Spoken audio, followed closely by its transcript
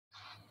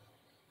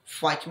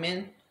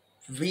Frightman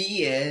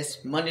vs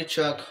Money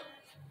Truck.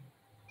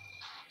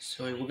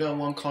 So we got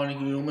one calling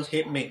who almost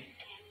hit me.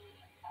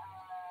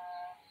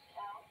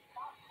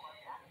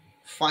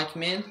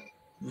 Frightman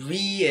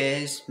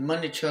vs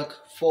Money Truck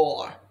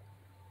 4.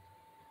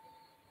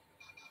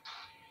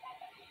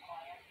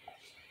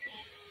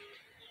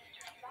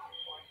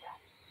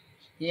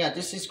 Yeah,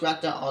 this is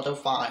Grand Theft Auto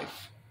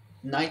 5.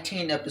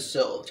 19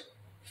 episode.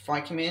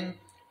 Frightman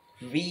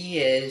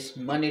vs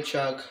Money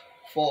Truck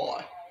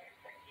 4.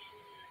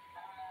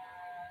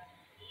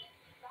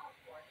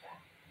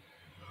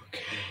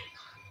 Okay.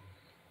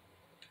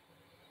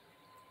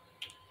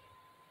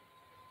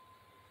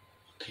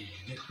 Okay,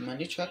 the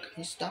money truck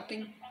is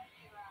stopping.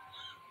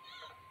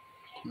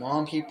 Come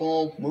on,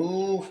 people,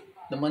 move.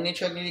 The money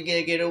truck need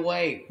to get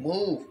away.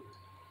 Move.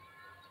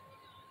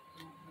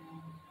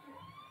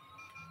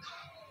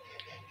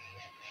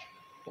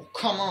 Oh,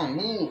 come on,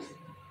 move.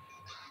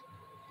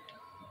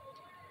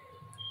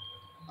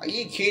 Are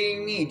you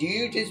kidding me? Do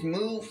you just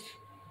move?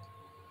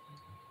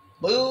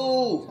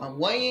 Move! I'm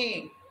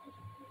waiting.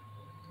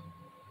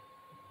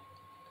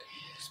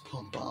 Let's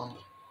pump bomb.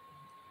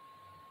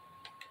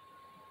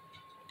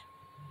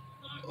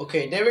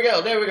 Okay, there we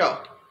go. There we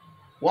go.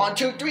 1,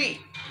 2, 3.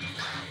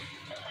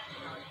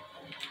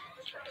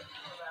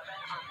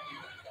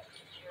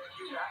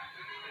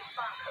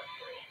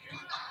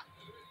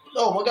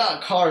 Oh my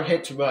God! Car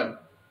hit to run.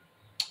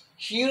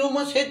 She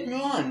almost hit and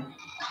run.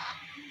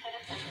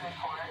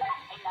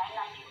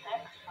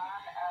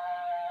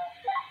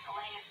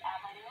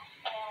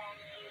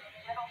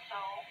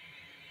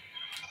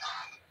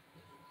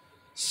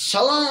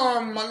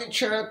 Shalom, money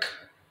truck.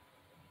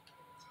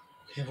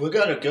 Okay, we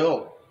gotta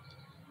go.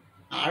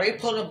 I already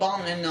put a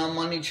bomb in the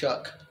money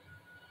truck.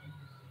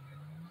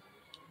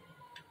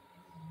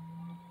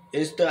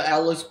 It's the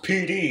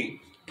LSPD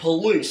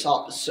police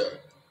officer.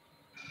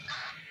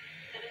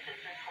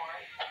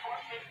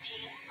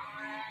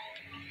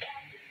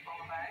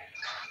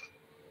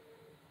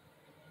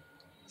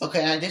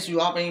 Okay, I just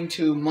robbing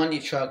to money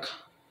truck.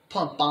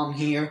 Pump bomb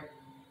here.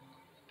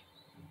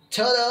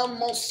 Tada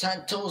Los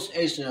Santos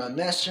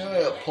International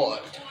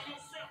Airport.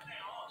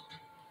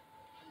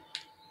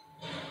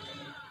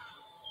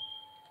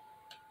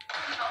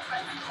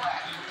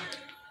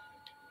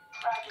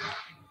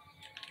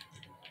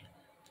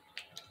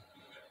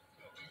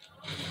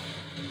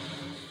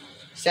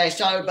 Say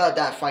sorry about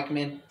that,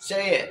 Frightman.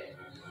 Say it.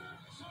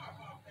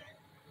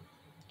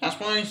 That's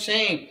what I'm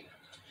saying.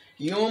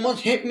 You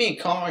almost hit me,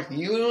 car.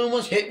 You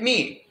almost hit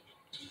me.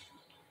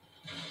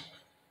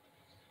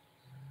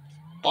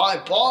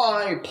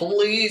 Bye-bye,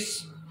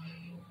 police.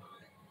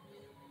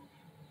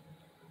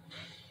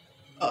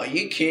 Are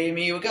you kidding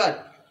me? We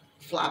got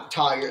flat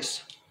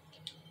tires.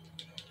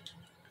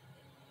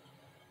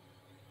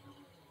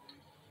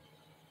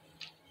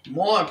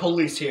 More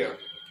police here.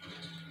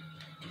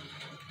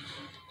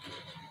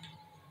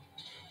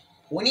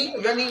 When are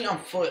you running on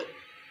foot?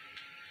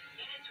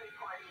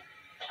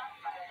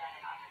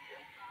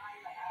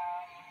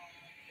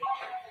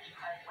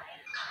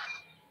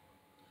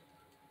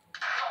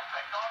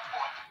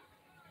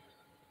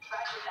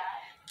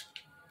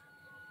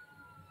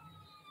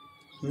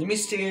 Let me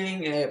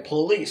stealing a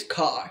police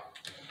car.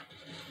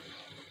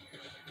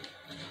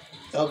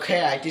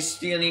 Okay, I just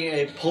stealing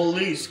a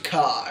police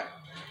car.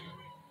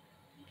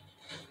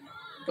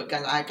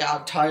 Because I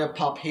got a tire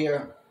pop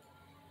here.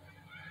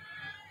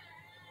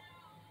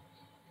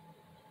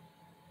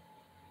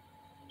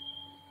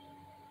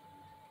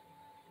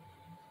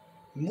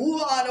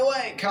 Move out of the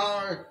way,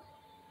 car.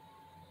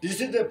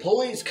 This is the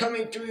police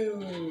coming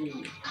through.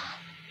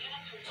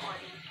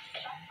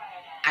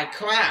 I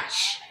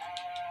crash.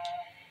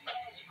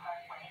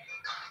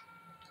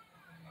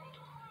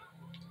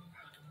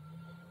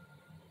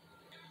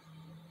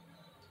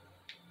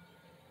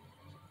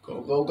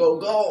 Go, go, go,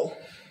 go.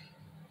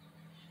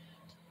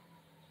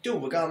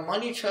 Dude, we got a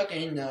money truck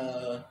in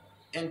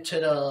into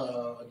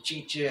the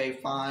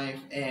GTA 5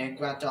 and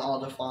Grand Theft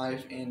Auto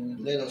 5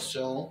 in Little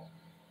Seoul.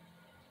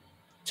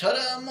 To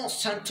the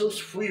Los Santos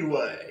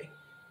Freeway.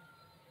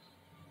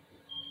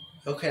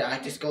 Okay, I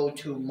just go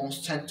to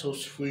Los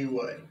Santos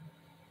Freeway.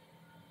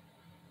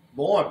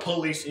 More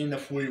police in the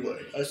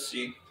freeway. Let's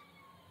see.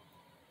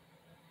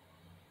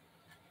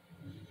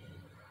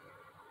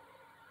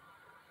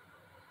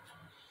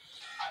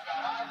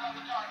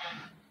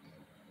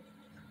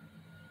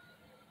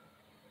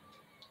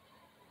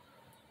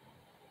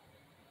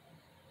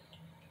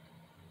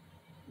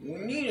 We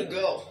need to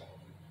go.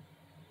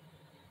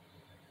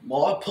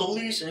 More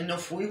police in the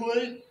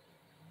freeway?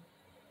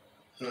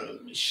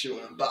 Let me show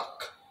them back.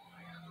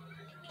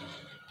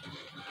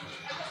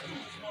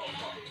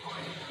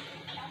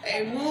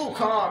 Hey, move,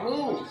 car,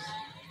 move.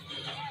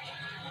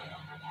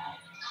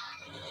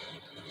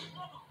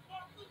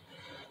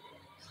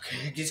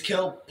 Okay, just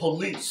kill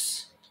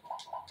police.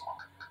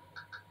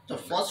 The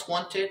first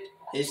wanted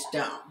is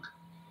down.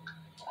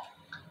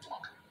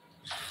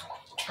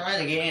 Try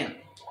it again.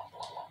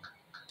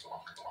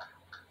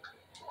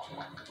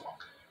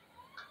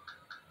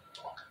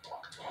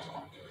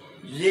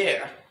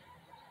 There.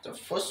 The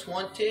first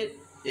wanted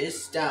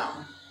is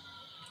down.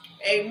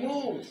 Hey,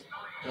 move!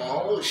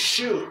 Oh,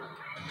 shoot!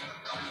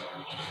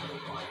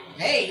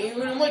 Hey,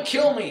 you're gonna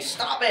kill me!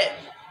 Stop it!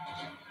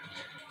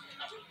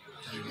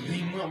 I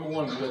need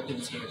more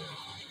weapons here.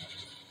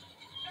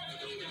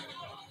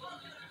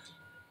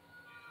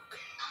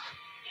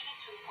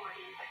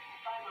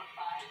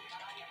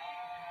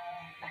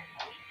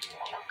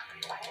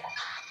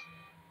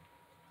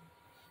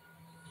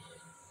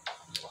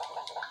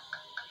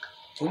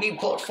 We need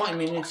about 5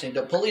 minutes and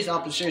the police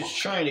officer is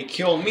trying to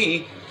kill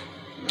me.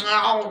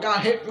 Oh,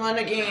 got hit run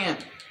again.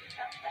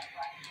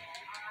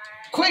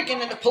 Quick,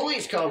 into the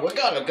police car, we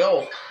gotta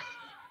go.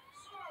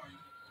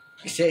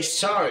 He says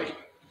sorry.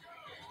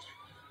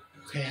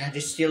 Okay, I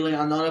just stealing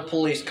another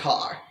police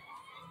car.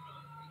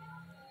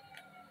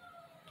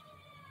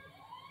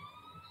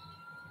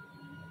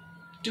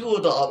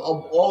 Dude,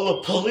 all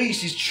the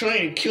police is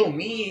trying to kill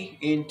me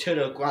into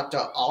the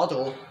Grata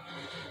Auto.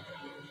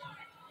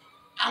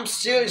 I'm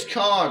serious,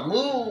 car,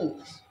 move.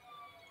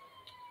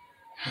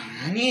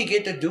 I need to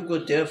get the Duke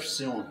of Death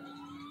soon.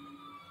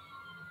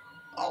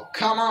 Oh,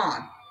 come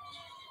on.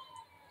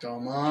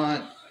 Come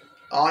on.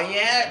 Oh,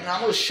 yeah, and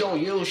I will show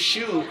you.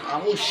 Shoot,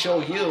 I will show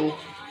you.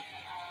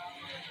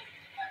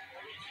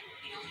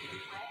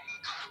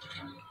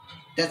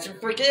 That's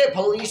forget,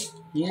 police.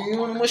 You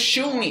want to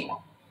shoot me.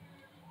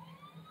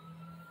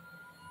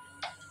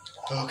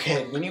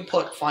 Okay, we need to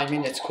put 5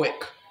 minutes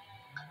quick.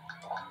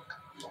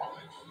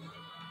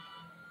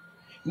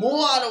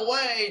 Move out of the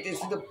way.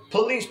 This is the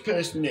police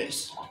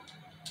business.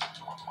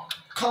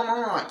 Come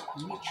on.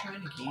 Let me try it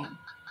again.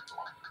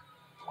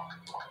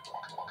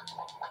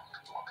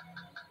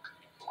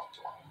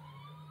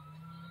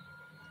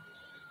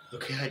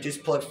 Okay, I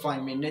just put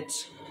 5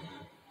 minutes.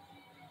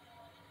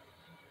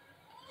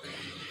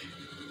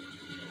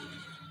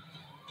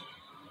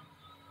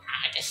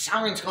 The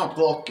siren's got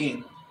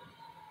broken.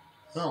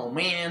 Oh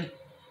man.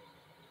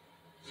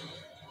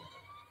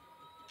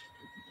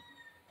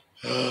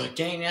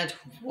 Dang it.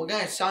 What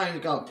kind of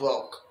siren's got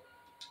broke?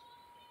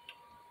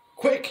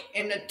 Quick,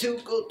 in the two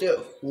go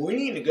do. We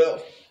need to go.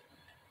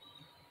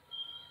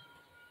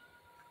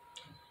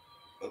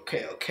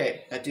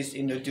 Okay. That is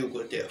in the do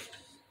go do.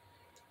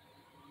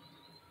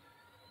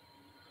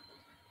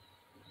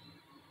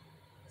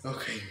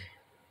 Okay.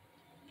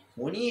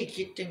 We need to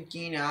get them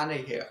getting out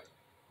of here.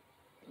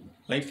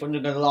 Wait for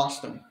them to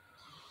lost them.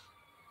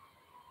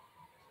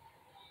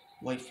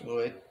 Wait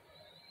for it.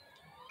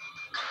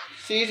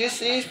 See,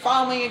 he's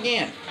following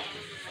again.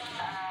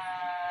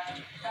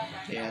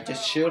 Yeah,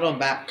 just shoot him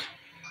back.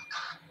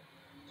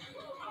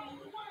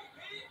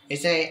 He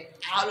say,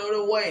 out of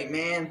the way,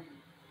 man.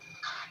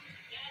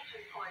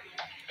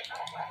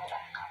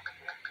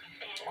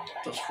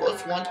 The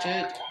first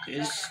wanted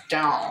is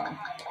down.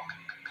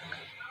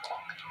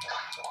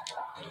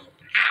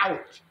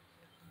 Ouch!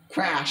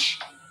 Crash.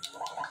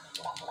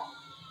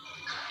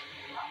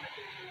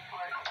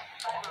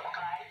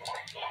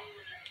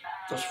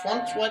 The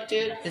front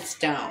wanted is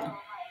down.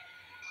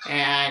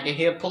 And you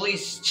hear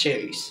police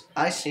chase.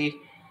 I see.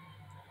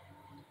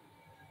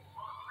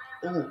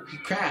 Oh, he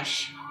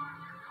crashed.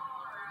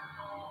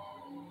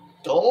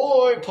 Don't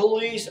worry,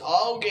 police,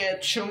 I'll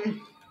get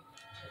him.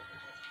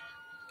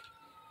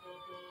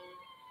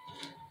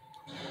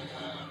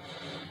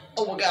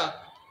 Oh, we got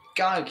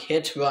a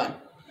hit run.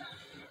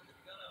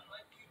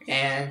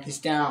 And he's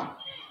down.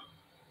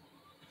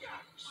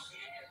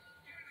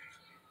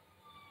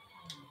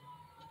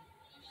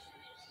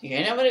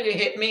 You're never gonna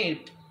hit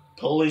me,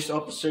 police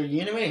officer.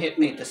 You're never gonna hit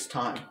me this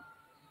time.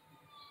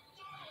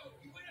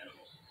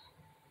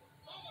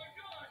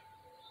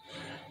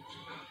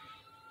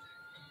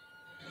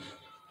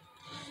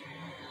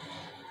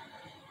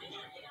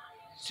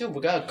 So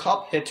we got a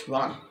cop hit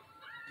run.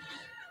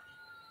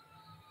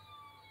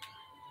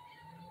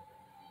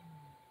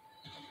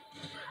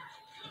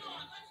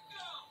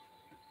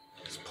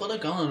 Let's put a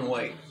gun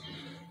away.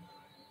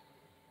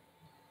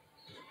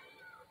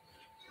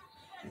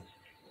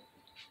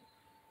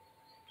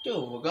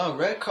 Dude, we got a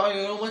red car.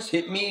 You almost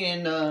hit me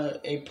in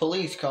a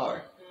police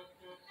car.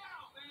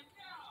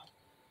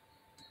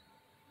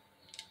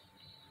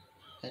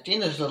 I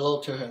think there's a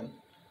load to him.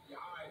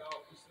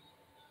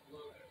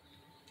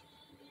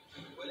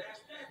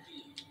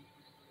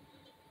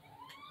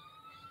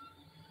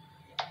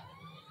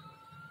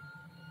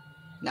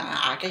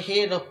 Nah, I can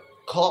hear the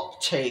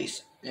cop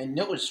chase, and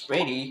it was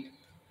ready.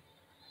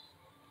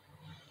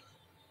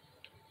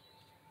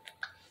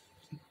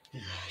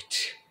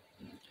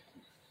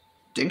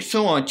 Thanks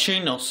for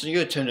watching. I'll see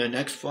you to the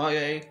next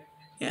Friday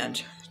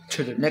and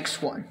to the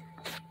next one.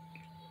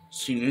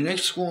 See you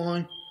next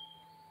one.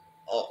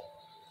 Oh,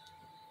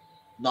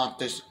 not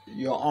this.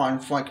 Your arm,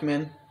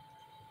 Frankman.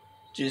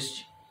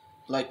 Just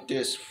like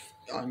this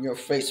on your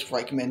face,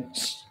 Frankman.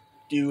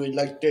 Do it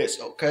like this,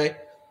 okay?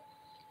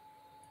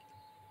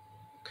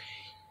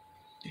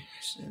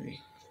 Okay.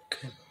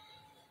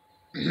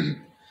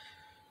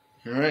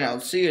 Alright, I'll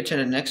see you to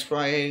the next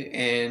Friday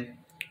and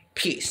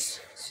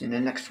peace. See you in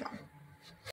the next one.